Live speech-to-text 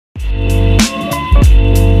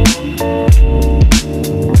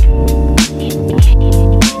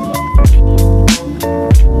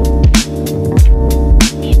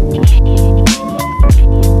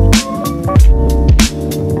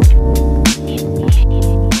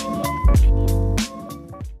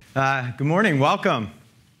Good morning, welcome.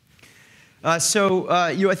 I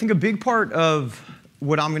think a big part of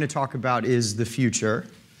what I'm going to talk about is the future,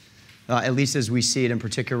 at least as we see it, in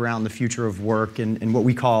particular around the future of work and what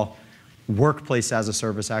we call workplace as a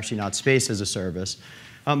service, actually not space as a service.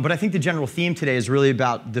 But I think the general theme today is really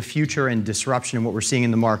about the future and disruption and what we're seeing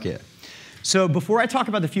in the market. So before I talk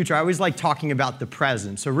about the future, I always like talking about the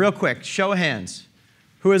present. So real quick, show of hands.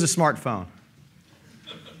 Who has a smartphone?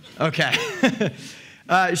 Okay.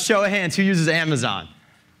 Show of hands, who uses Amazon?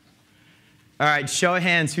 All right, show of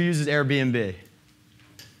hands, who uses Airbnb?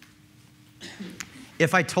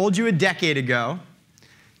 If I told you a decade ago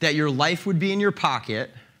that your life would be in your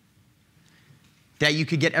pocket, that you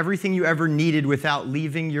could get everything you ever needed without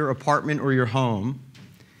leaving your apartment or your home,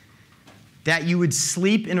 that you would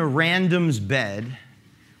sleep in a random's bed,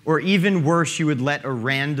 or even worse, you would let a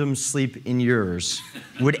random sleep in yours,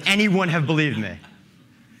 would anyone have believed me?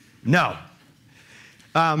 No.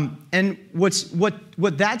 And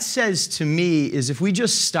what that says to me is if we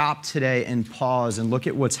just stop today and pause and look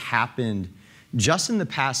at what's happened just in the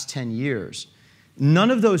past 10 years,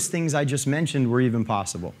 none of those things I just mentioned were even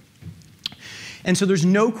possible. And so there's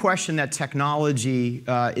no question that technology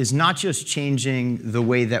is not just changing the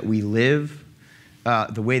way that we live,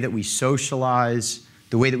 the way that we socialize,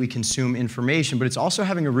 the way that we consume information, but it's also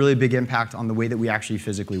having a really big impact on the way that we actually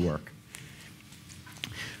physically work.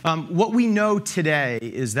 What we know today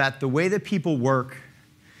is that the way that people work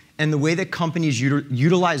and the way that companies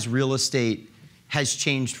utilize real estate has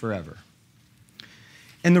changed forever.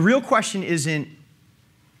 And the real question isn't,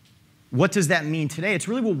 what does that mean today? It's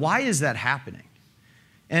really, well, why is that happening?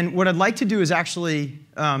 And what I'd like to do is actually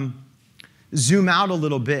zoom out a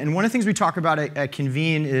little bit. And one of the things we talk about at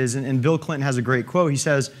Convene is, and Bill Clinton has a great quote, he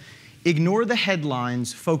says, ignore the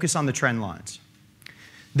headlines, focus on the trend lines.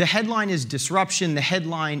 The headline is disruption, the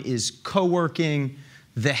headline is co-working,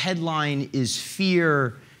 the headline is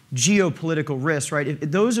fear, geopolitical risk, right?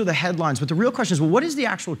 Those are the headlines, but the real question is, well, what is the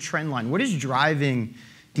actual trend line? What is driving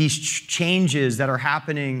these changes that are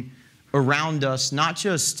happening around us, not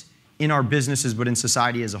just in our businesses, but in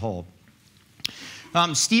society as a whole?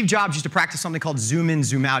 Steve Jobs used to practice something called zoom in,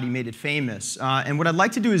 zoom out. He made it famous. And what I'd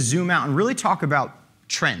like to do is zoom out and really talk about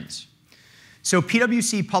trends. So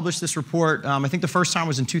PwC published this report, I think the first time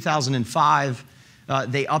was in 2005.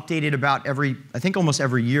 They updated about almost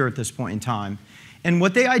every year at this point in time. And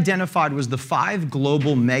what they identified was the 5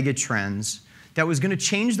 global mega trends that was going to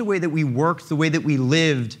change the way that we worked, the way that we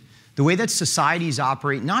lived, the way that societies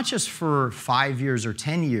operate, not just for 5 years or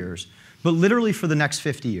 10 years, but literally for the next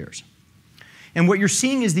 50 years. And what you're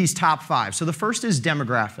seeing is these top 5. So the first is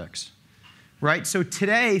demographics, right? So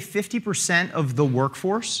today, 50% of the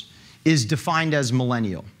workforce is defined as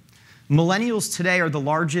millennial. Millennials today are the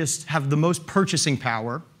largest, have the most purchasing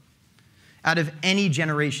power out of any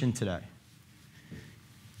generation today.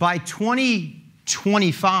 By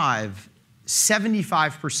 2025,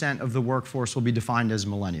 75% of the workforce will be defined as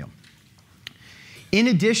millennial. In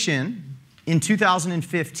addition, in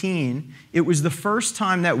 2015, it was the first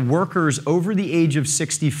time that workers over the age of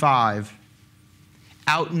 65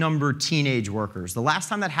 outnumbered teenage workers. The last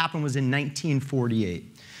time that happened was in 1948.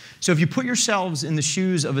 So if you put yourselves in the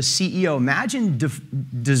shoes of a CEO, imagine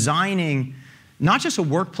designing not just a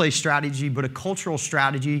workplace strategy, but a cultural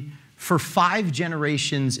strategy for 5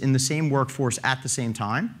 generations in the same workforce at the same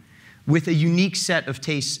time with a unique set of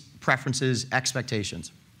tastes, preferences,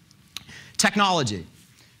 expectations. Technology.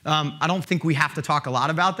 I don't think we have to talk a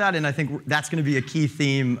lot about that, and I think that's going to be a key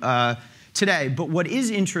theme today. But what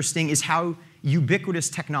is interesting is how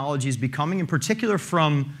ubiquitous technology is becoming, in particular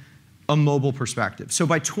from a mobile perspective. So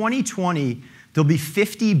by 2020, there'll be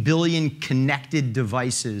 50 billion connected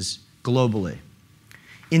devices globally.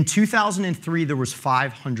 In 2003, there was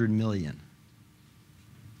 500 million.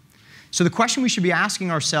 So the question we should be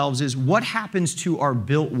asking ourselves is, what happens to our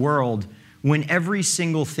built world when every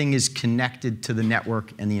single thing is connected to the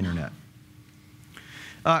network and the internet?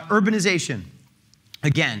 Urbanization,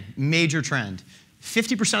 again, major trend.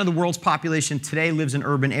 50% of the world's population today lives in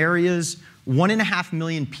urban areas. 1.5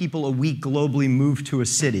 million people a week globally move to a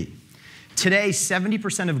city. Today,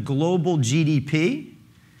 70% of global GDP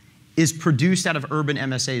is produced out of urban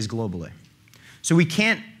MSAs globally. So we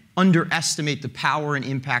can't underestimate the power and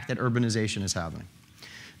impact that urbanization is having.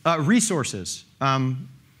 Resources.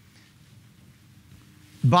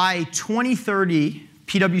 By 2030,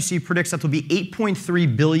 PwC predicts that there'll be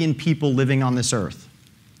 8.3 billion people living on this earth.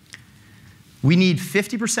 We need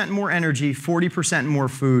 50% more energy, 40% more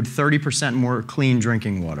food, 30% more clean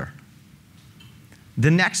drinking water.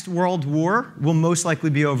 The next world war will most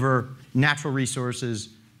likely be over natural resources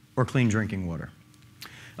or clean drinking water.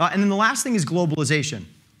 And then the last thing is globalization.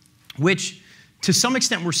 which to some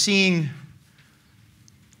extent we're seeing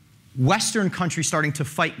Western countries starting to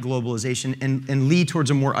fight globalization and lead towards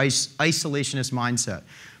a more isolationist mindset.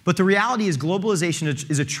 But the reality is globalization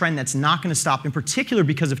is a trend that's not going to stop, in particular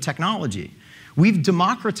because of technology. We've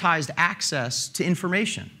democratized access to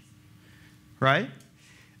information, right?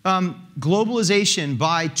 Globalization,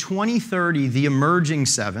 by 2030, the emerging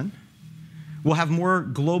seven will have more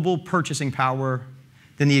global purchasing power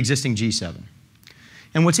than the existing G7.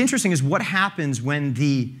 And what's interesting is what happens when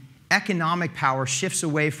the economic power shifts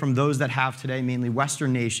away from those that have today, mainly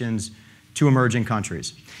Western nations, to emerging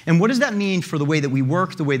countries. And what does that mean for the way that we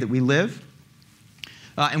work, the way that we live?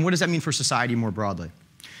 And what does that mean for society more broadly?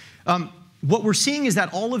 What we're seeing is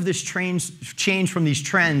that all of this change from these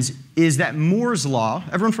trends is that Moore's Law,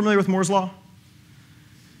 everyone familiar with Moore's Law?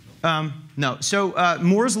 No. So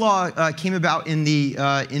Moore's Law came about in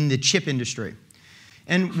the chip industry.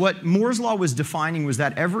 And what Moore's Law was defining was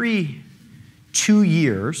that every 2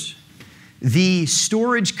 years, the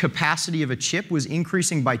storage capacity of a chip was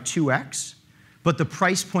increasing by 2x, but the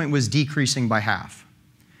price point was decreasing by half.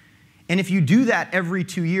 And if you do that every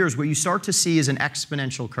 2 years, what you start to see is an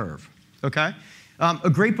exponential curve, okay? A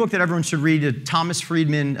great book that everyone should read, Thomas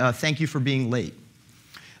Friedman, Thank You for Being Late.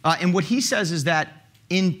 And what he says is that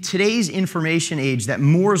in today's information age, that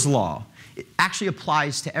Moore's Law actually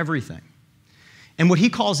applies to everything. And what he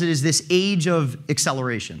calls it is this age of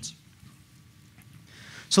accelerations.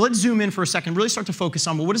 So let's zoom in for a second, really start to focus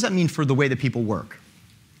on, well, what does that mean for the way that people work?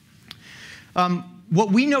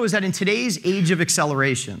 What we know is that in today's age of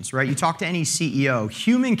accelerations, right, you talk to any CEO,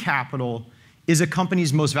 human capital is a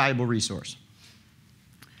company's most valuable resource.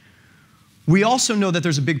 We also know that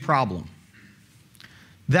there's a big problem.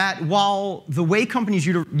 That while the way companies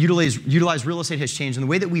utilize real estate has changed and the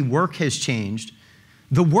way that we work has changed,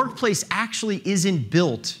 the workplace actually isn't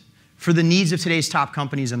built for the needs of today's top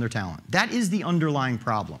companies and their talent. That is the underlying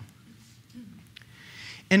problem.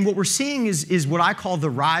 And what we're seeing is what I call the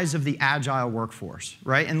rise of the agile workforce,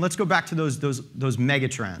 right? And let's go back to those mega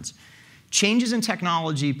trends. Changes in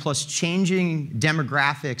technology plus changing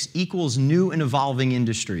demographics equals new and evolving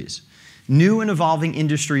industries. New and evolving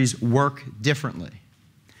industries work differently.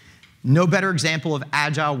 No better example of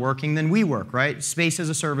agile working than WeWork, right? Space as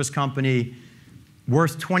a service company,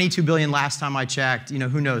 worth $22 billion last time I checked. You know,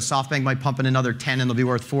 who knows? SoftBank might pump in another 10 and they'll be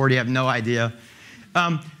worth 40. I have no idea.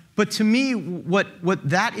 But to me, what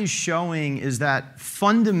that is showing is that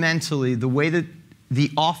fundamentally the way that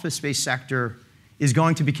the office space sector is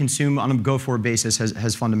going to be consumed on a go-forward basis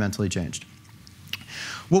has fundamentally changed.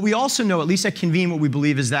 What we also know, at least at Convene, what we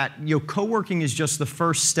believe is that co-working is just the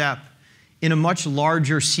first step in a much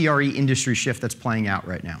larger CRE industry shift that's playing out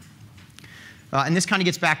right now. And this kind of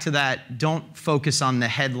gets back to that, don't focus on the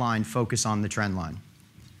headline, focus on the trend line.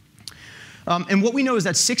 And what we know is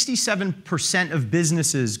that 67% of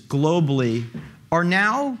businesses globally are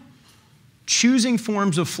now choosing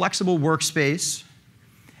forms of flexible workspace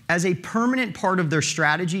as a permanent part of their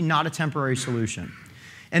strategy, not a temporary solution.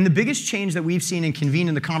 And the biggest change that we've seen in Convene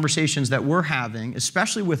in the conversations that we're having,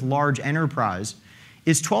 especially with large enterprise,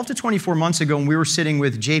 is 12 to 24 months ago when we were sitting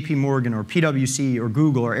with JP Morgan or PwC or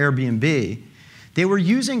Google or Airbnb, they were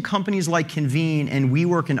using companies like Convene and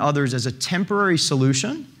WeWork and others as a temporary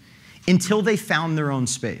solution until they found their own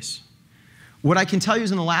space. What I can tell you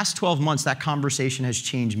is in the last 12 months, that conversation has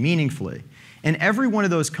changed meaningfully. And every one of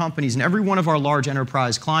those companies and every one of our large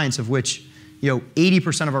enterprise clients, of which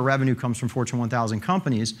 80% of our revenue comes from Fortune 1000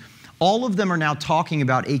 companies, all of them are now talking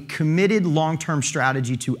about a committed long-term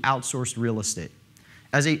strategy to outsource real estate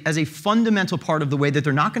as a fundamental part of the way that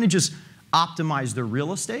they're not going to just optimize their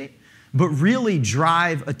real estate, but really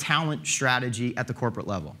drive a talent strategy at the corporate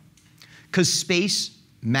level. Because space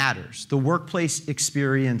matters. The workplace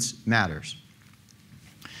experience matters.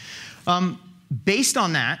 Based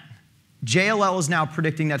on that, JLL is now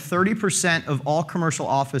predicting that 30% of all commercial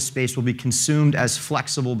office space will be consumed as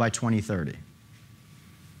flexible by 2030.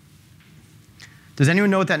 Does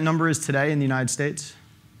anyone know what that number is today in the United States?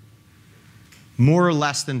 More or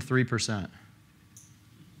less than 3%?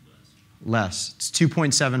 Less. It's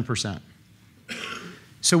 2.7%.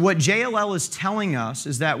 So what JLL is telling us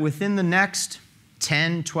is that within the next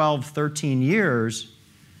 10, 12, 13 years,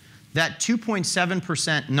 that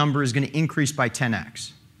 2.7% number is going to increase by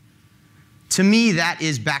 10x. To me, that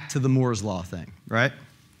is back to the Moore's Law thing, right?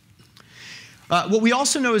 What we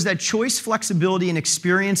also know is that choice, flexibility, and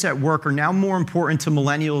experience at work are now more important to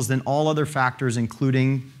millennials than all other factors,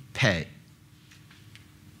 including pay.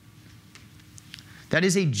 That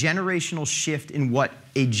is a generational shift in what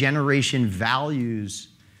a generation values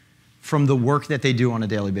from the work that they do on a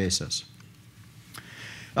daily basis.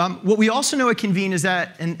 What we also know at Convene is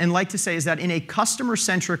that, and like to say, is that in a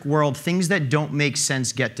customer-centric world, things that don't make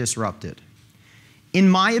sense get disrupted. In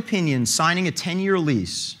my opinion, signing a 10-year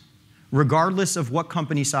lease, regardless of what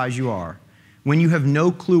company size you are, when you have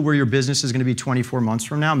no clue where your business is going to be 24 months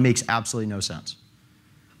from now, makes absolutely no sense.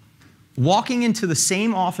 Walking into the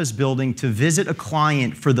same office building to visit a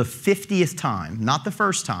client for the 50th time, not the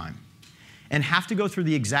first time, and have to go through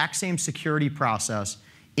the exact same security process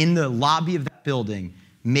in the lobby of that building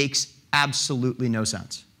makes absolutely no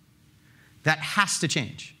sense. That has to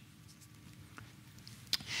change.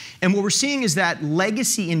 And what we're seeing is that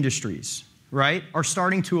legacy industries, right, are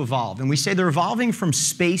starting to evolve. And we say they're evolving from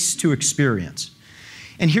space to experience.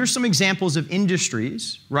 And here's some examples of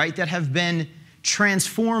industries, right, that have been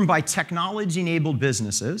transformed by technology-enabled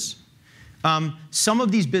businesses. Some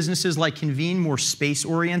of these businesses, like Convene, more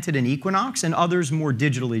space-oriented and Equinox, and others more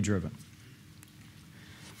digitally driven.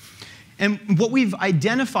 And what we've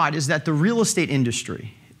identified is that the real estate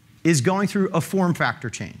industry is going through a form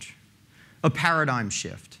factor change, a paradigm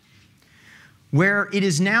shift, where it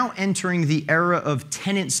is now entering the era of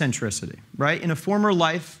tenant centricity, right? In a former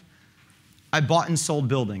life, I bought and sold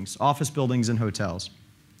buildings, office buildings and hotels.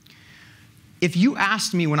 If you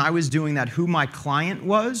asked me when I was doing that who my client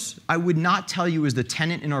was, I would not tell you it was the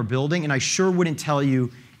tenant in our building, and I sure wouldn't tell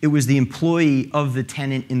you it was the employee of the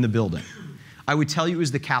tenant in the building. I would tell you it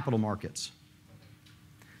was the capital markets.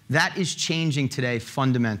 That is changing today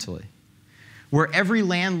fundamentally, where every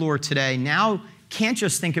landlord today now can't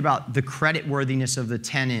just think about the creditworthiness of the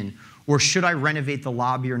tenant or should I renovate the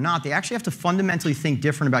lobby or not. They actually have to fundamentally think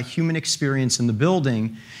different about human experience in the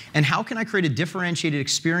building and how can I create a differentiated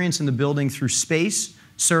experience in the building through space,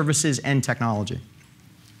 services, and technology.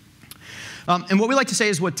 And what we like to say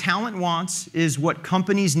is what talent wants is what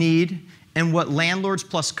companies need and what landlords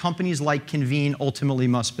plus companies like Convene ultimately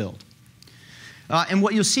must build. And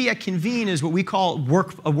what you'll see at Convene is what we call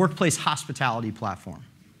a workplace hospitality platform.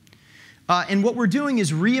 And what we're doing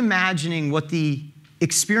is reimagining what the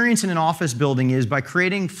experience in an office building is by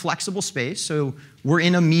creating flexible space. So we're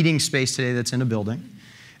in a meeting space today that's in a building.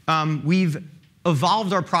 We've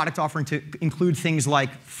evolved our product offering to include things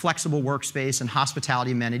like flexible workspace and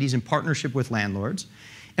hospitality amenities in partnership with landlords.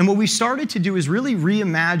 And what we started to do is really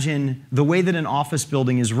reimagine the way that an office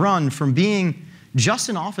building is run from being just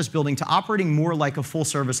an office building to operating more like a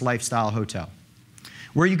full-service lifestyle hotel,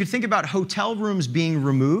 where you could think about hotel rooms being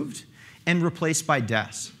removed and replaced by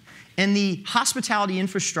desks. And the hospitality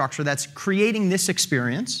infrastructure that's creating this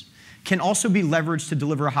experience can also be leveraged to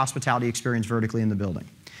deliver a hospitality experience vertically in the building.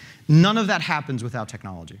 None of that happens without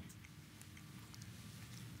technology.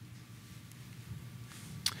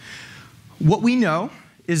 What we know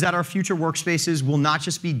is that our future workspaces will not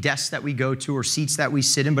just be desks that we go to or seats that we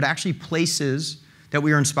sit in, but actually places that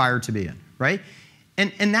we are inspired to be in, right?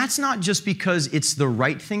 And that's not just because it's the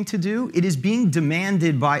right thing to do. It is being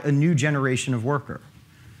demanded by a new generation of worker.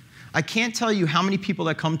 I can't tell you how many people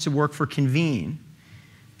that come to work for Convene,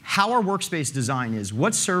 how our workspace design is,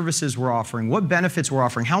 what services we're offering, what benefits we're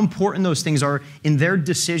offering, how important those things are in their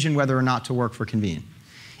decision whether or not to work for Convene.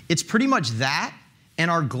 It's pretty much that and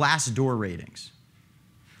our Glassdoor ratings.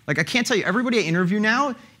 Like, I can't tell you, everybody I interview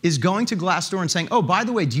now is going to Glassdoor and saying, oh, by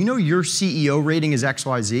the way, do you know your CEO rating is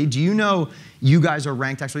XYZ? Do you know you guys are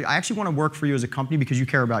ranked XYZ? I actually want to work for you as a company because you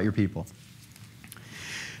care about your people.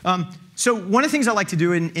 So one of the things I like to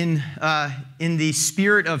do in the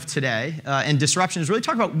spirit of today and disruption is really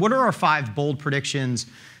talk about what are our 5 bold predictions,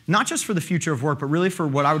 not just for the future of work, but really for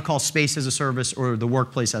what I would call space as a service or the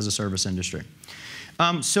workplace as a service industry.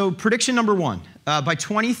 So prediction number 1, by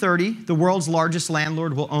 2030, the world's largest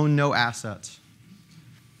landlord will own no assets.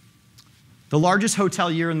 The largest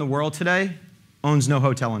hotelier in the world today owns no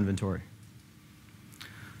hotel inventory.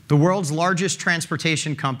 The world's largest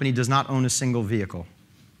transportation company does not own a single vehicle.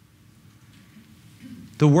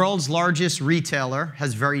 The world's largest retailer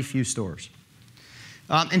has very few stores.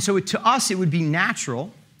 And so to us, it would be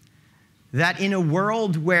natural that in a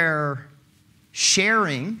world where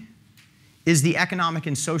sharing is the economic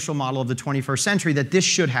and social model of the 21st century, that this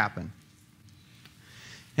should happen.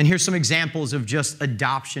 And here's some examples of just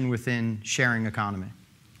adoption within sharing economy.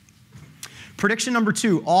 Prediction number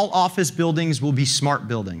 2, all office buildings will be smart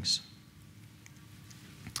buildings.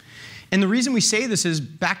 And the reason we say this is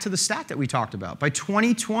back to the stat that we talked about. By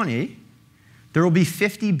 2020, there will be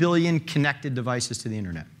 50 billion connected devices to the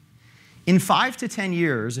internet. In 5 to 10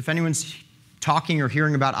 years, if anyone's talking or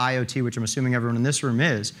hearing about IoT, which I'm assuming everyone in this room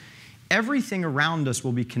is, everything around us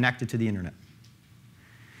will be connected to the internet.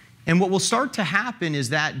 And what will start to happen is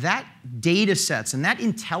that data sets and that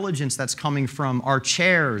intelligence that's coming from our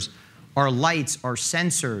chairs, our lights, our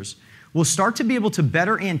sensors, we'll start to be able to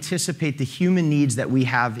better anticipate the human needs that we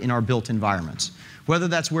have in our built environments, whether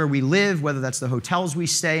that's where we live, whether that's the hotels we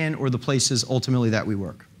stay in, or the places ultimately that we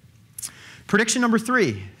work. Prediction number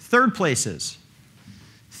 3, third places.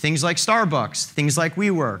 Things like Starbucks, things like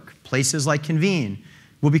WeWork, places like Convene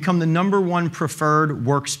will become the #1 preferred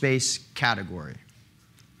workspace category.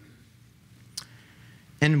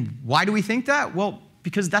 And why do we think that? Well,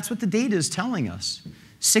 because that's what the data is telling us.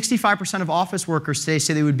 65% of office workers today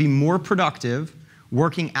say they would be more productive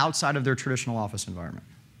working outside of their traditional office environment.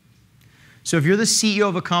 So if you're the CEO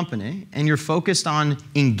of a company and you're focused on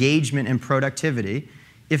engagement and productivity,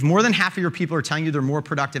 if more than half of your people are telling you they're more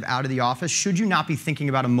productive out of the office, should you not be thinking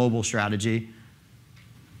about a mobile strategy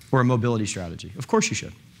or a mobility strategy? Of course you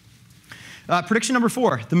should. Prediction number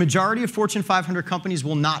 4, the majority of Fortune 500 companies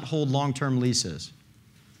will not hold long-term leases.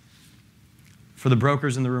 For the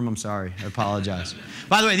brokers in the room, I'm sorry. I apologize.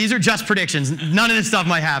 By the way, these are just predictions. None of this stuff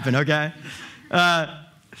might happen, okay?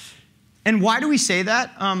 And why do we say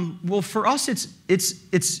that? Well, for us,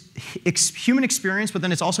 it's human experience, but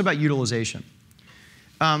then it's also about utilization.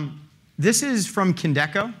 This is from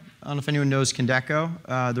Condeco. I don't know if anyone knows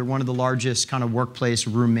Condeco. They're one of the largest kind of workplace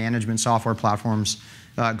room management software platforms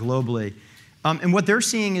globally. And what they're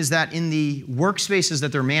seeing is that in the workspaces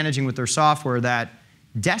that they're managing with their software, that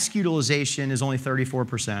desk utilization is only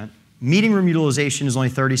 34%, meeting room utilization is only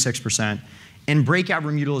 36%, and breakout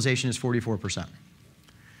room utilization is 44%.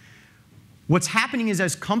 What's happening is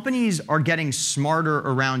as companies are getting smarter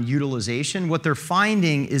around utilization, what they're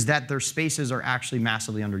finding is that their spaces are actually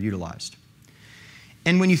massively underutilized.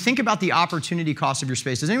 And when you think about the opportunity cost of your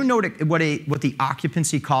space, does anyone know what the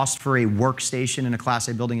occupancy cost for a workstation in a Class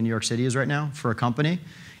A building in New York City is right now for a company?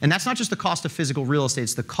 And that's not just the cost of physical real estate,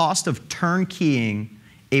 it's the cost of turnkeying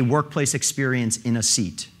a workplace experience in a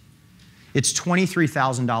seat. It's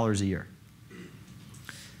 $23,000 a year.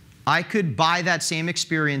 I could buy that same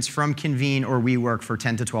experience from Convene or WeWork for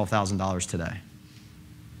 $10,000 to $12,000 today.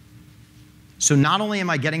 So not only am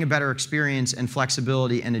I getting a better experience and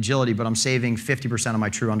flexibility and agility, but I'm saving 50% of my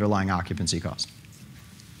true underlying occupancy cost.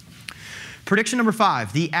 Prediction number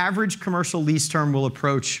 5, the average commercial lease term will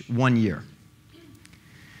approach 1 year.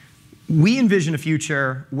 We envision a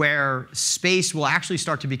future where space will actually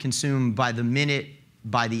start to be consumed by the minute,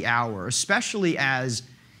 by the hour, especially as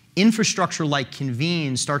infrastructure like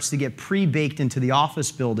Convene starts to get pre-baked into the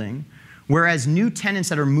office building, whereas new tenants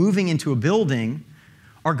that are moving into a building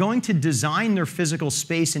are going to design their physical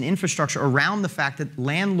space and infrastructure around the fact that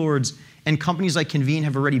landlords and companies like Convene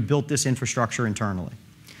have already built this infrastructure internally.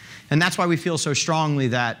 And that's why we feel so strongly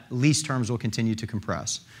that lease terms will continue to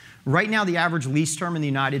compress. Right now, the average lease term in the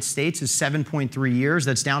United States is 7.3 years.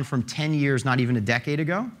 That's down from 10 years not even a decade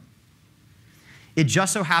ago. It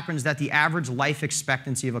just so happens that the average life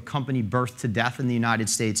expectancy of a company birth to death in the United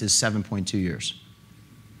States is 7.2 years.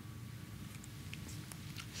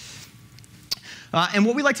 And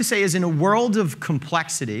what we like to say is in a world of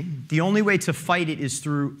complexity, the only way to fight it is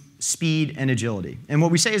through speed and agility. And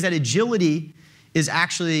what we say is that agility is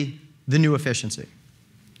actually the new efficiency.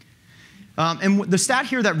 And the stat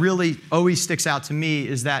here that really always sticks out to me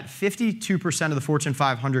is that 52% of the Fortune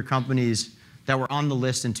 500 companies that were on the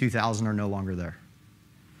list in 2000 are no longer there.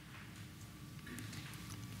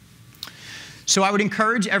 So I would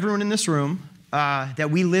encourage everyone in this room that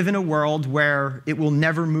we live in a world where it will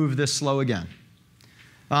never move this slow again.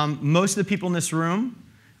 Most of the people in this room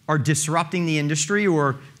are disrupting the industry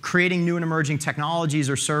or creating new and emerging technologies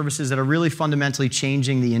or services that are really fundamentally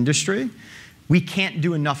changing the industry. We can't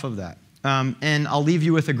do enough of that. And I'll leave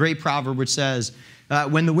you with a great proverb which says,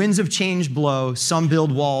 when the winds of change blow, some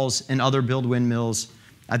build walls and others build windmills.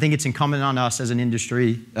 I think it's incumbent on us as an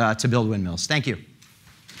industry to build windmills. Thank you.